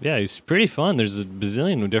 Yeah, he's pretty fun. There's a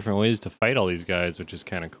bazillion of different ways to fight all these guys, which is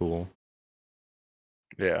kind of cool.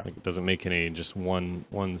 Yeah. Like, it doesn't make any just one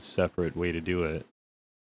separate way to do it.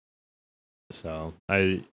 So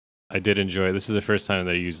I did enjoy it. This is the first time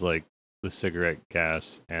that I used like the cigarette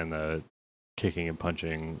gas and the kicking and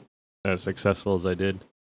punching as successful as I did.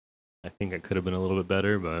 I think it could have been a little bit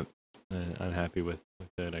better, but I'm happy with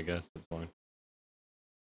it. I guess that's fine.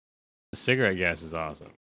 The cigarette gas is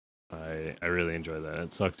awesome. I really enjoy that.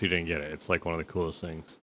 It sucks you didn't get it. It's like one of the coolest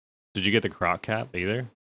things. Did you get the crock cap either?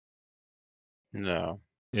 No.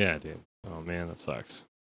 Yeah, dude. Oh man, that sucks.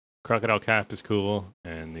 Crocodile cap is cool,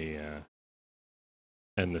 and the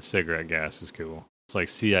cigarette gas is cool. It's like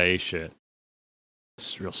CIA shit.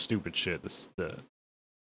 It's real stupid shit. The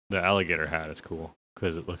alligator hat is cool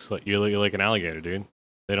because it looks like you're like an alligator, dude.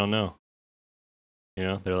 They don't know. You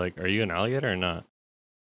know, they're like, "Are you an alligator or not?"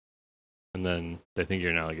 And then they think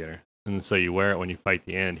you're an alligator, and so you wear it when you fight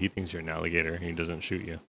the end. He thinks you're an alligator, and he doesn't shoot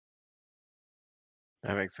you.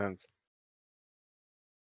 That makes sense.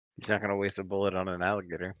 He's not gonna waste a bullet on an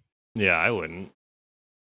alligator. Yeah, I wouldn't.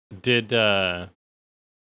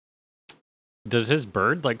 Does his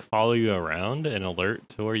bird like follow you around and alert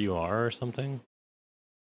to where you are or something?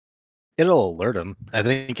 It'll alert him. I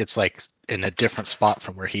think it's like in a different spot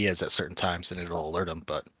from where he is at certain times, and it'll alert him.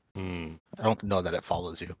 But I don't know that it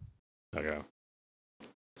follows you. Okay.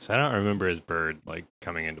 So I don't remember his bird like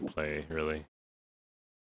coming into play really.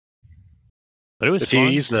 But it was If fun. you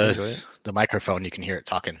use I enjoyed it. the microphone, you can hear it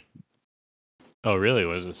talking. Oh really?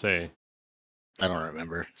 What does it say? I don't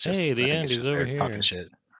remember. It's Hey, the I think end it's is just over there here. talking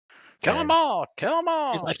shit. Kill them all! Kill them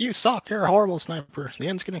all! He's like, "You suck. You're a horrible sniper. The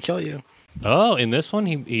end's gonna kill you." Oh, in this one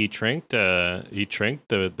he tranked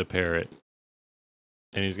the parrot,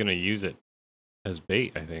 and he's gonna use it as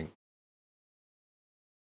bait. I think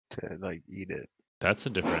to like eat it. that's a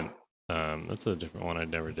different one I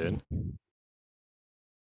never did.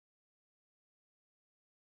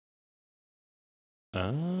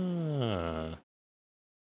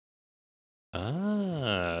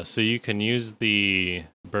 So you can use the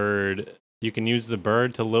bird. You can use the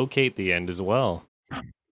bird to locate the end as well.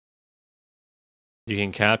 You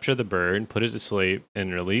can capture the bird, put it to sleep,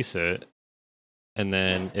 and release it, and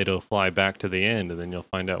then it'll fly back to the end, and then you'll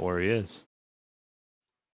find out where he is.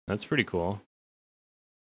 That's pretty cool.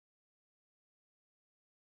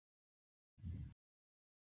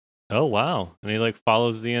 Oh wow! And he like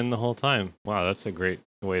follows the end the whole time. Wow, that's a great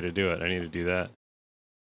way to do it. I need to do that.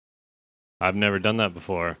 I've never done that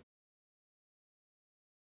before.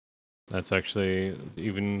 That's actually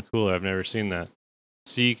even cooler. I've never seen that.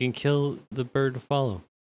 So you can kill the bird to follow.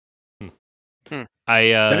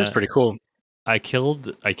 That is pretty cool. I killed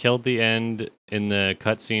the end in the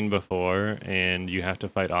cutscene before, and you have to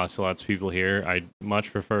fight Ocelot's people here. I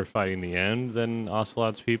much prefer fighting the end than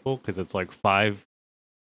Ocelot's people because it's like 5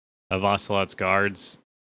 of Ocelot's guards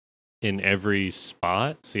in every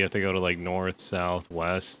spot. So you have to go to like north, south,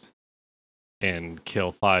 west, and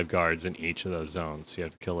kill 5 guards in each of those zones. So you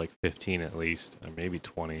have to kill like 15 at least, or maybe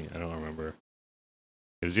 20. I don't remember.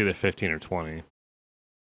 It was either 15 or 20.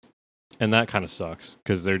 And that kind of sucks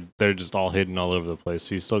because they're just all hidden all over the place.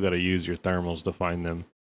 So you still got to use your thermals to find them.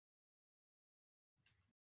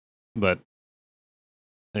 But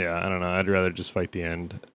yeah, I don't know. I'd rather just fight the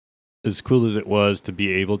end. As cool as it was to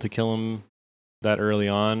be able to kill him that early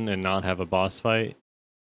on and not have a boss fight,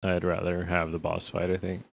 I'd rather have the boss fight, I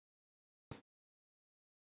think.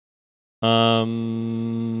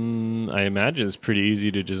 I imagine it's pretty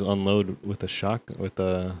easy to just unload with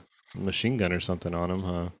a machine gun or something on him,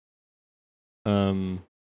 huh?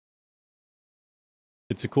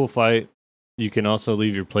 It's a cool fight. You can also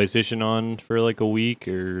leave your PlayStation on for like a week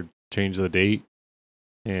or change the date,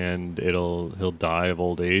 and he'll die of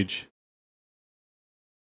old age.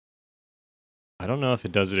 I don't know if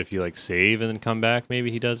it does it if you like save and then come back.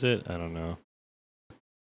 Maybe he does it. I don't know.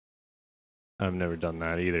 I've never done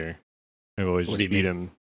that either. I've always just beat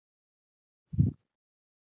him.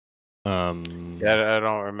 Yeah, I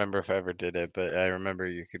don't remember if I ever did it, but I remember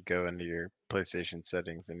you could go into your PlayStation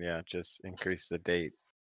settings and just increase the date.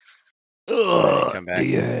 You'd come back.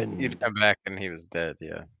 The end. You'd come back and he was dead.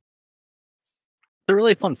 Yeah. It's a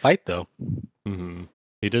really fun fight, though. Mm-hmm.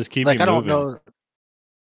 He does keep like me I don't moving. know.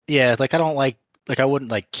 Yeah, like I don't like I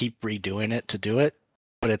wouldn't like keep redoing it to do it,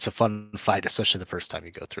 but it's a fun fight, especially the first time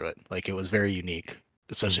you go through it. Like it was very unique,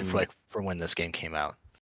 especially for when this game came out.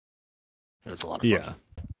 It was a lot of fun. Yeah.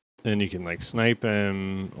 And you can like snipe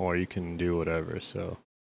him or you can do whatever. So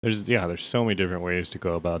there's so many different ways to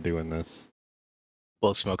go about doing this.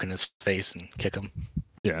 Blow smoke in his face and kick him.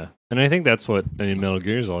 Yeah. And I think that's what Metal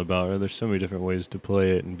Gear is all about. Right? There's so many different ways to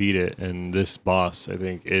play it and beat it. And this boss, I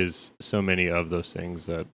think, is so many of those things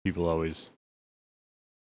that people always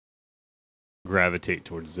gravitate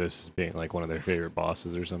towards this as being like one of their favorite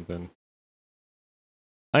bosses or something.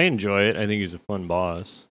 I enjoy it. I think he's a fun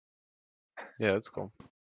boss. Yeah, that's cool.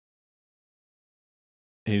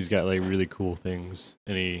 He's got like really cool things,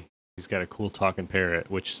 and he's He's got a cool talking parrot,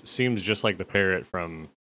 which seems just like the parrot from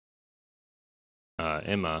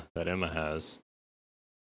Emma that Emma has.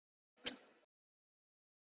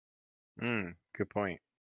 Good point.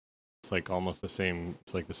 It's like almost the same.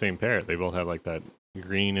 It's like the same parrot. They both have like that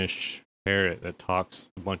greenish parrot that talks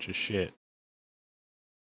a bunch of shit.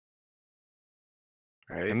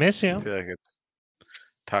 Right? I miss I you. feel like it's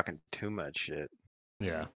talking too much shit.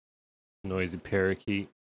 Yeah, noisy parakeet.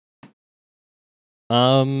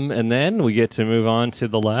 And then we get to move on to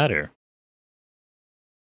the ladder.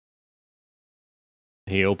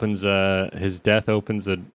 He opens his death opens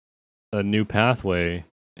a new pathway,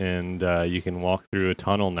 and you can walk through a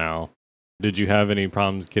tunnel now. Did you have any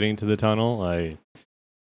problems getting to the tunnel? I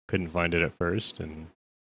couldn't find it at first, and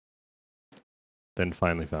then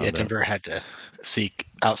finally found it. Denver had to seek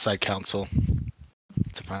outside counsel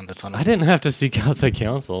to find the tunnel. I didn't have to seek outside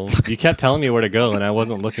counsel. You kept telling me where to go, and I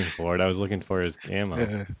wasn't looking for it. I was looking for his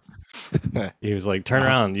camo. He was like, turn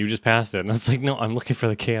around, you just passed it. And I was like, no, I'm looking for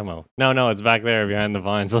the camo. No, it's back there behind the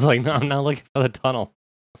vines. I was like, no, I'm not looking for the tunnel.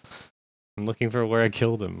 I'm looking for where I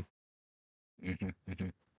killed him.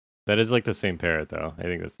 That is like the same parrot, though. I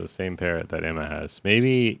think that's the same parrot that Emma has.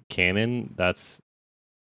 Maybe Canon, that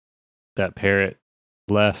parrot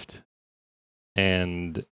left,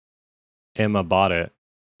 and Emma bought it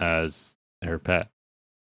as her pet.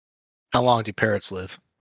 How long do parrots live?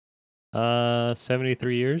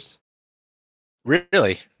 73 years.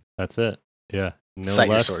 Really? That's it. Yeah. No Cite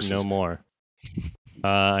your less, sources. no more.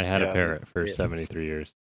 I had a Yeah, parrot for yeah. 73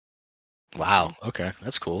 years. Wow. Okay,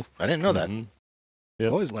 that's cool. I didn't know that. Mhm.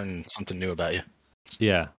 Yep. Always learn something new about you.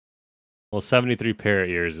 Yeah. Well, 73 parrot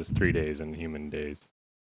years is 3 days in human days.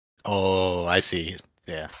 Oh, I see.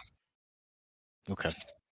 Yeah. Okay.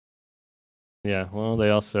 Yeah, well, they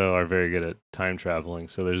also are very good at time traveling,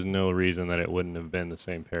 so there's no reason that it wouldn't have been the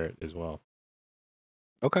same parrot as well.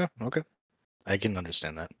 Okay. I can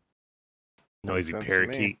understand that. Noisy sense to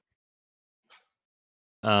me.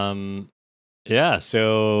 parakeet. Yeah,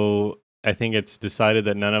 so I think it's decided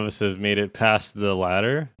that none of us have made it past the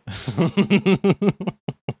ladder.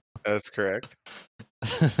 That's correct.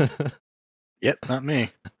 Yep, not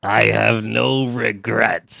me. I have no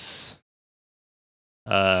regrets.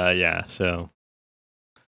 Yeah, so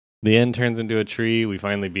the end turns into a tree. We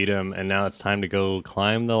finally beat him, and now it's time to go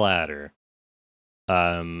climb the ladder.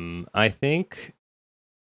 I think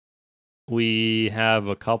we have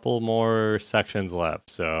a couple more sections left.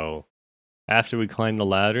 So after we climb the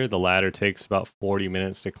ladder takes about 40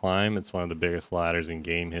 minutes to climb. It's one of the biggest ladders in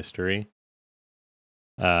game history.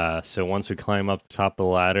 So once we climb up the top of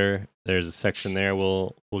the ladder, there's a section there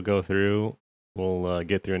we'll go through. We'll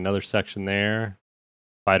get through another section there,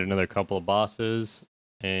 fight another couple of bosses,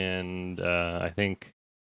 and I think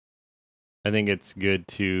it's good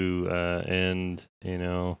to end,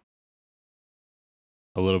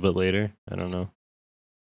 a little bit later. I don't know.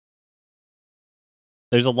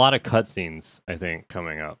 There's a lot of cutscenes, I think,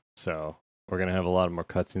 coming up. So we're going to have a lot more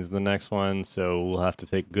cutscenes in the next one. So we'll have to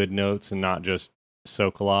take good notes and not just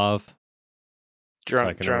Sokolov.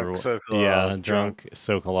 Drunk Sokolov. Yeah, drunk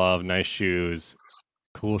Sokolov, nice shoes,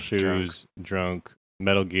 cool shoes, drunk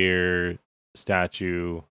Metal Gear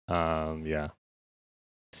statue. Yeah.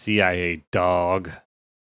 CIA dog.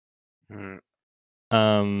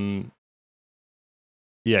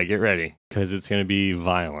 Yeah, get ready, because it's going to be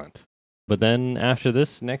violent. But then after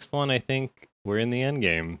this next one, I think we're in the end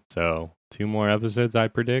game. So 2 more episodes, I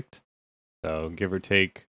predict. So give or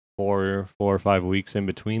take 4 or 5 weeks in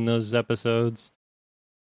between those episodes.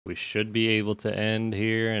 We should be able to end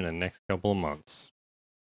here in the next couple of months.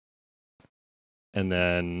 And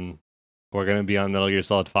then we're going to be on Metal Gear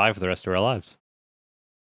Solid 5 for the rest of our lives.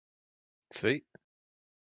 Sweet.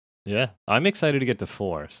 Yeah, I'm excited to get to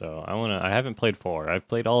 4. So I haven't played 4. I've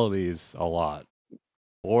played all of these a lot.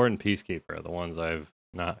 4 and Peacekeeper are the ones I've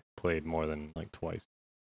not played more than like twice.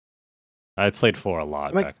 I played 4 a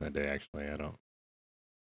lot back in the day, actually.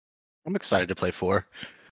 I'm excited to play 4.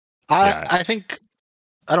 Yeah. I think,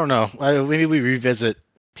 I don't know. Maybe we revisit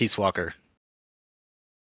Peace Walker.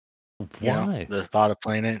 Why? The thought of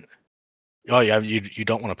playing it. Oh yeah, you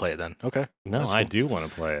don't want to play it then? Okay. No, That's I cool. do want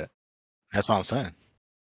to play it. That's what I'm saying.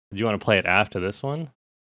 Do you want to play it after this one?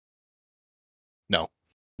 No.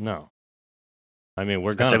 I mean,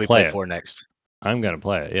 we're I gonna said we play play it. 4 next. I'm gonna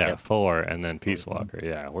play it. Yeah, Yep. 4 and then Peace Walker.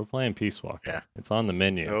 Yeah, we're playing Peace Walker. Yeah. It's on the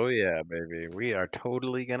menu. Oh yeah, baby. We are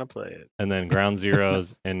totally gonna play it. And then Ground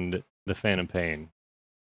Zeroes and the Phantom Pain.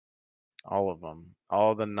 All of them.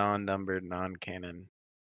 All the non-numbered, non-canon.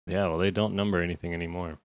 Yeah, well, they don't number anything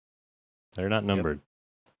anymore. They're not numbered.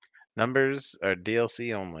 Numbers are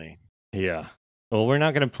DLC only. Yeah. Well, we're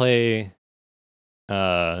not gonna play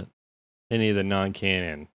any of the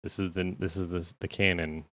non-canon. This is the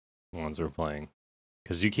canon ones we're playing.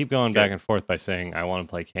 Because you keep going back and forth by saying I want to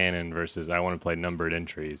play canon versus I want to play numbered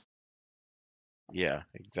entries. Yeah,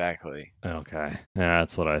 exactly. Okay,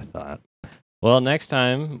 that's what I thought. Well, next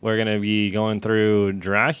time we're gonna be going through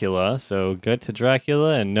Dracula. So get to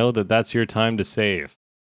Dracula and know that that's your time to save.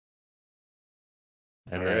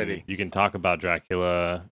 And then you can talk about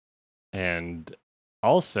Dracula. And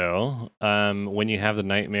also, when you have the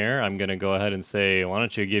nightmare, I'm going to go ahead and say, why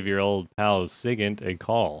don't you give your old pal Sigint a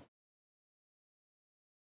call?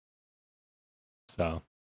 So,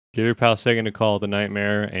 give your pal Sigint a call, the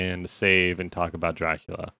nightmare, and save and talk about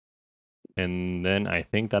Dracula. And then I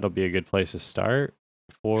think that'll be a good place to start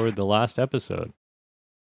for the last episode.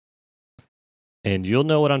 And you'll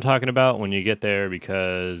know what I'm talking about when you get there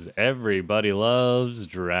because everybody loves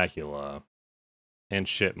Dracula and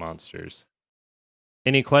shit monsters.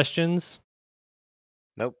 Any questions?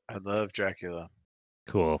 Nope. I love Dracula.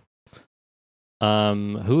 Cool.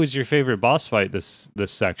 Who is your favorite boss fight this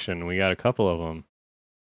section? We got a couple of them.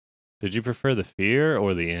 Did you prefer the fear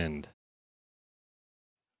or the end?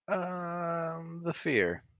 The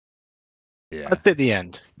fear. Yeah. I'd say the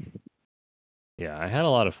end. Yeah, I had a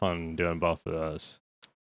lot of fun doing both of those.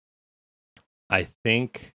 I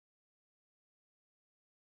think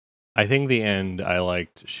the end I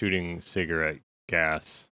liked shooting cigarette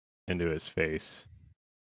gas into his face.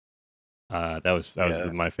 That was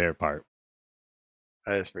my favorite part.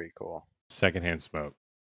 That is pretty cool. Secondhand smoke.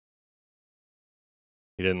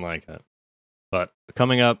 He didn't like it. But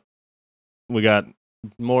coming up, we got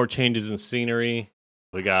more changes in scenery.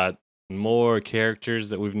 We got more characters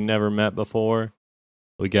that we've never met before.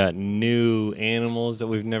 We got new animals that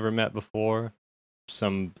we've never met before.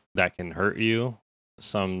 Some that can hurt you.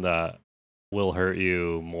 Some that will hurt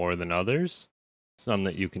you more than others. Some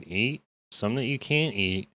that you can eat. Some that you can't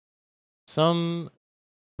eat. Some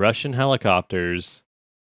Russian helicopters.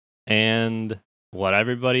 And what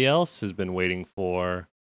everybody else has been waiting for,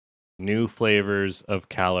 new flavors of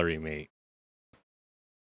Calorie Mate.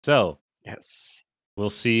 So, yes, we'll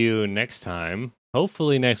see you next time,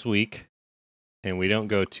 hopefully next week, and we don't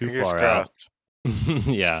go too Fingers far crossed. out.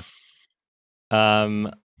 Yeah.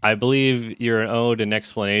 I believe you're owed an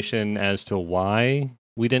explanation as to why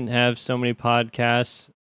we didn't have so many podcasts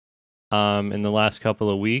in the last couple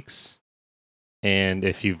of weeks. And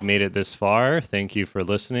if you've made it this far, thank you for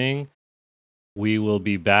listening. We will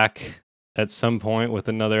be back at some point with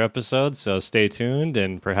another episode, so stay tuned,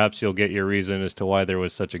 and perhaps you'll get your reason as to why there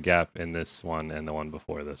was such a gap in this one and the one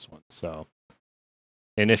before this one. So,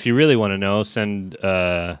 and if you really want to know, send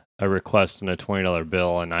a request and a $20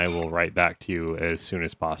 bill, and I will write back to you as soon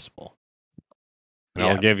as possible. And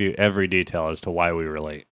I'll give you every detail as to why we were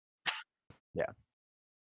late. Yeah.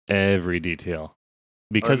 Every detail.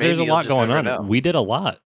 Because there's a lot going on. We did a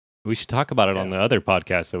lot. We should talk about it on the other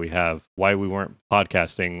podcast that we have. Why we weren't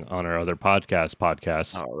podcasting on our other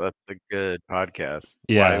podcast. Oh, that's a good podcast.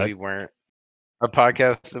 Yeah. Why we weren't a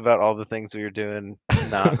podcast about all the things we were doing,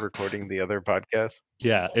 not recording the other podcasts.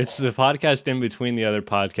 Yeah, it's the podcast in between the other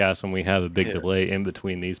podcasts when we have a big delay in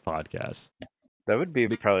between these podcasts. That would be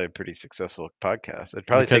probably a pretty successful podcast. It'd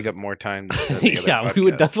probably take up more time than the other podcasts. We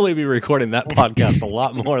would definitely be recording that podcast a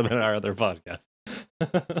lot more than our other podcast.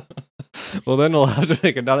 Well, then we'll have to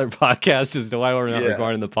make another podcast as to why we're not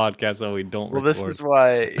recording the podcast so we don't record. This is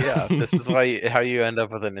why, how you end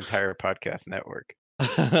up with an entire podcast network.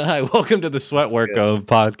 Hi, welcome to the Sweat Work of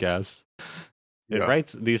podcasts.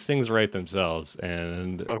 These things write themselves,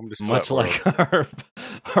 and much like our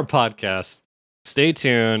podcast, stay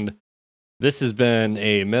tuned. This has been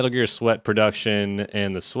a Metal Gear Sweat production,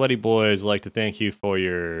 and the Sweaty Boys like to thank you for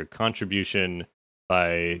your contribution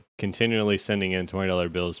by continually sending in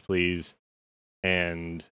 $20 bills, please.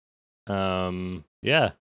 And I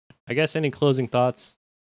guess any closing thoughts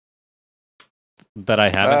that I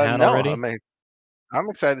haven't had already? I'm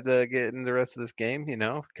excited to get into the rest of this game,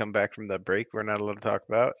 come back from the break we're not allowed to talk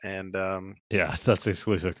about. And that's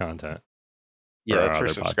exclusive content. Yeah, that's for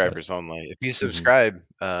subscribers only. If you subscribe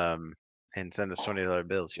and send us $20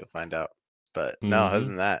 bills, you'll find out. But no, other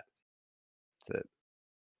than that, that's it.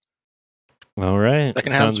 All right.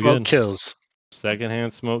 Secondhand smoke kills.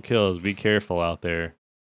 Secondhand smoke kills. Be careful out there.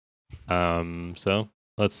 So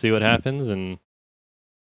let's see what happens, and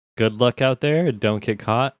good luck out there. Don't get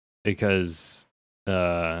caught because it's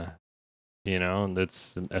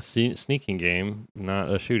a sneaking game,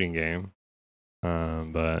 not a shooting game.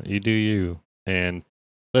 But you do you. And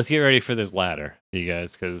let's get ready for this ladder, you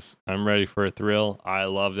guys, because I'm ready for a thrill. I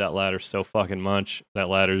love that ladder so fucking much. That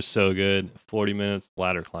ladder is so good. 40 minutes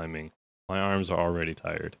ladder climbing. My arms are already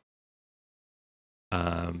tired.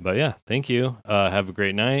 But yeah, thank you. Have a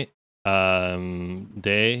great night,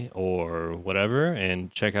 day, or whatever,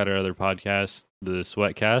 and check out our other podcast, the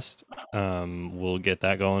Sweatcast. We'll get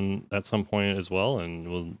that going at some point as well, and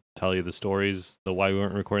we'll tell you the stories, the why we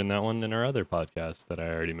weren't recording that one in our other podcast that I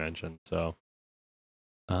already mentioned. So,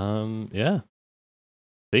 yeah,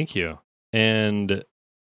 thank you, and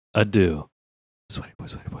adieu. Sweaty boy,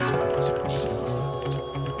 sweaty boy, sweaty boy, sweaty boy.